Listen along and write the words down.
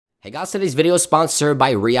Hey guys, today's video is sponsored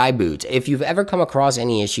by ReiBoot. If you've ever come across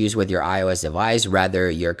any issues with your iOS device, rather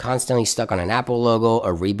you're constantly stuck on an Apple logo,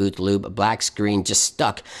 a reboot loop, black screen, just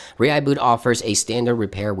stuck, ReiBoot offers a standard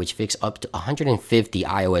repair which fixes up to 150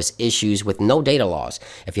 iOS issues with no data loss.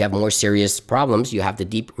 If you have more serious problems, you have the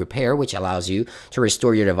deep repair, which allows you to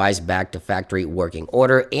restore your device back to factory working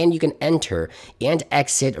order, and you can enter and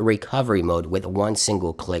exit recovery mode with one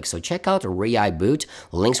single click. So check out ReiBoot.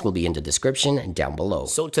 Links will be in the description down below.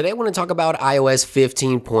 So today I want to talk about iOS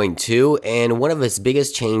 15.2 and one of its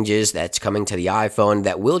biggest changes that's coming to the iPhone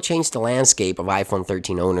that will change the landscape of iPhone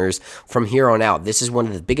 13 owners from here on out. This is one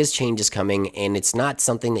of the biggest changes coming, and it's not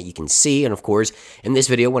something that you can see. And of course, in this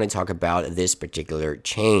video, I want to talk about this particular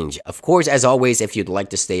change. Of course, as always, if you'd like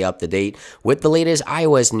to stay up to date with the latest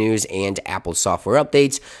iOS news and Apple software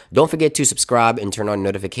updates, don't forget to subscribe and turn on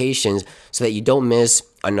notifications so that you don't miss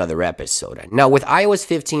another episode. Now, with iOS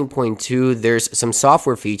 15.2, there's some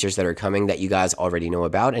software features that are coming that you guys already know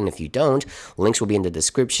about, and if you don't, links will be in the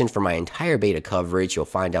description for my entire beta coverage. You'll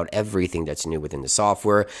find out everything that's new within the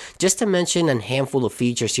software. Just to mention a handful of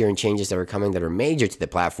features here and changes that are coming that are major to the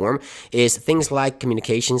platform is things like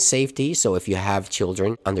communication safety. So if you have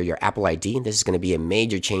children under your Apple ID, this is going to be a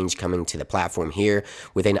major change coming to the platform here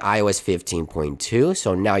within iOS 15.2.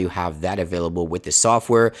 So now you have that available with the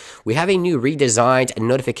software. We have a new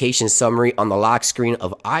redesigned notification summary on the lock screen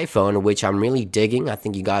of iPhone, which I'm really digging. I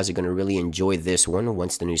think you guys are going to really enjoy this one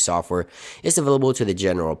once the new software is available to the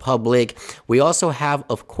general public. We also have,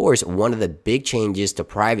 of course, one of the big changes to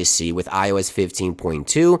privacy with iOS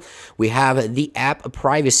 15.2. We have the app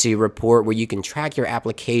privacy report where you can track your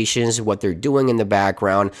applications, what they're doing in the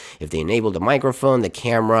background. If they enable the microphone, the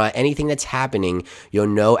camera, anything that's happening, you'll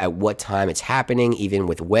know at what time it's happening, even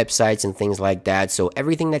with websites and things like that. So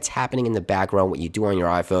everything that's happening in the background, what you do on your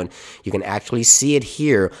iPhone, you can actually see it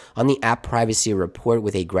here on the app privacy report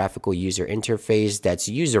with a graphical user interface that's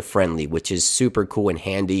user-friendly, which is super cool and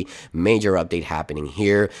handy. Major update happening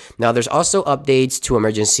here. Now, there's also updates to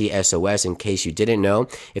emergency SOS in case you didn't know.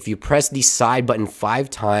 If you press the side button 5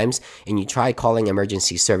 times and you try calling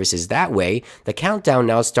emergency services that way, the countdown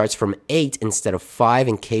now starts from 8 instead of 5.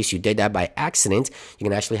 In case you did that by accident, you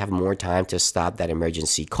can actually have more time to stop that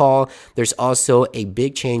emergency call. There's also a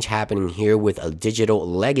big change happening here with a digital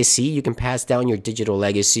legacy. You can pass down your digital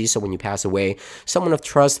legacy, so when you pass away, someone of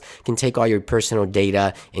trust can take all your personal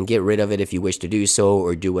data and get rid of it if you wish to do so,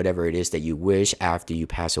 or do whatever it is that you wish after you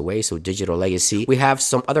pass away. So digital legacy. We have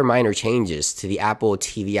some other minor changes to the Apple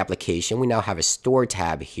TV application. We now have a store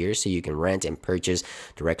tab here, so you can rent and purchase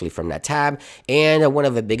directly from that tab. And one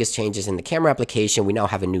of the biggest changes in the camera application, we now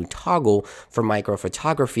have a new toggle for micro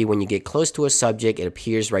photography. When you get close to a subject, it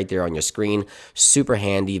appears right there on your screen. Super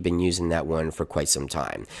handy. Been using that one for quite some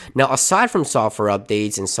time. Now, aside from software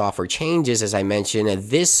updates and software changes, as I mentioned,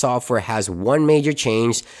 this software has one major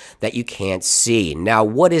change that you can't see. Now,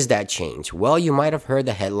 what is that change? Well, you might have heard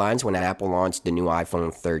the headlines when Apple launched the new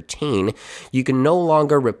iPhone 13. You can no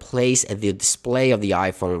longer replace the display of the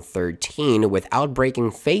iPhone 13 without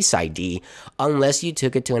breaking Face ID unless you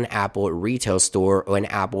took it to an Apple retail store or an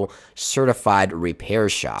Apple certified repair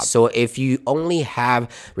shop. So if you only have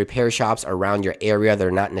repair shops around your area,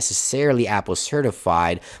 they're not necessarily Apple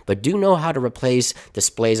certified, but do know how to replace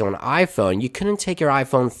displays on iPhone, you couldn't take your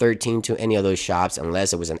iPhone 13 to any of those shops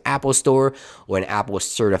unless it was an Apple store or an Apple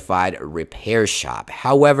certified repair shop.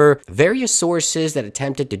 However, various sources that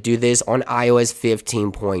attempted to do this on iOS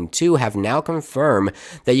 15.2 have now confirmed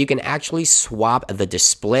that you can actually swap the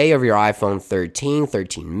display of your iPhone 13,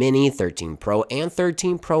 13 mini, 13 Pro, and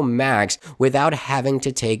 13 Pro Max without having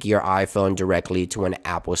to take your iPhone directly to an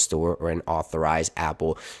Apple store or an authorized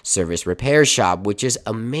Apple service repair shop, which is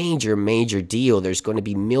a major deal. There's going to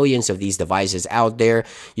be millions of these devices out there.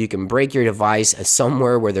 You can break your device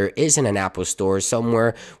somewhere where there isn't an Apple store,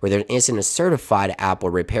 somewhere where there isn't a certified Apple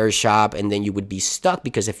repair shop, and then you would be stuck,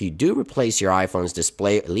 because if you do replace your iPhone's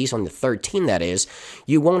display, at least on the 13 that is,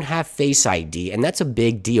 you won't have Face ID, and that's a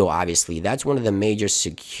big deal. Obviously, that's one of the major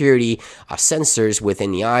security sensors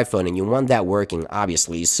within the iPhone, and you want that working,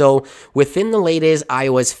 obviously. So within the latest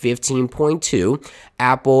iOS 15.2,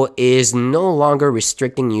 Apple is no longer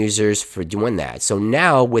restricting users for doing that. So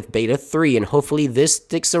now with beta 3, and hopefully this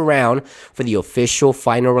sticks around for the official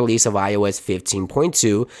final release of iOS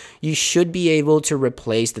 15.2, you should be able to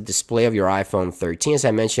replace the display of your iPhone 13, as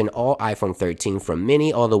I mentioned, all iPhone 13 from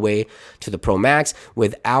mini all the way to the Pro Max,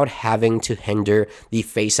 without having to hinder the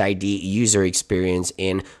Face ID user experience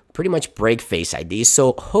in pretty much break Face ID.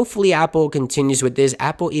 So hopefully Apple continues with this.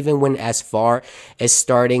 Apple even went as far as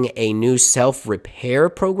starting a new self-repair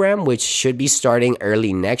program, which should be starting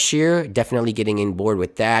early next year. Definitely getting on board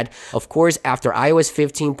with that. Of course, after iOS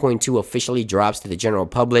 15.2 officially drops to the general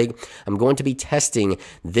public, I'm going to be testing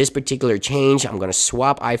this particular change. I'm going to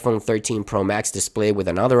swap iPhone 13 Pro Max display with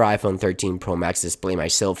another iPhone 13 Pro Max display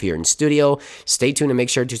myself here in studio. Stay tuned and make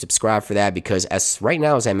sure to subscribe for that, because as right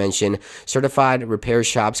now, as I mentioned, certified repair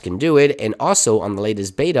shops can do it, and also on the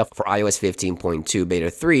latest beta for iOS 15.2 beta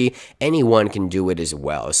 3, anyone can do it as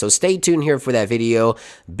well. So stay tuned here for that video.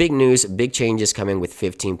 Big news, big changes coming with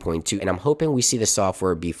 15.2, and I'm hoping we see the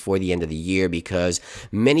software before the end of the year, because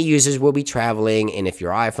many users will be traveling, and if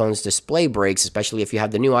your iPhone's display breaks, especially if you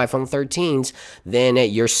have the new iPhone 13s, then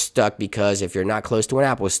you're stuck, because if you're not close to an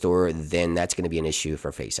Apple store, then that's going to be an issue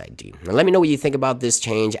for Face ID. Now, let me know what you think about this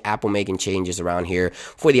change. Apple making changes around here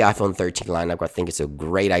for the iPhone 13 lineup. I think it's a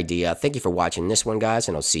great idea. Thank you for watching this one, guys,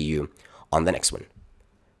 and I'll see you on the next one.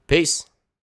 Peace.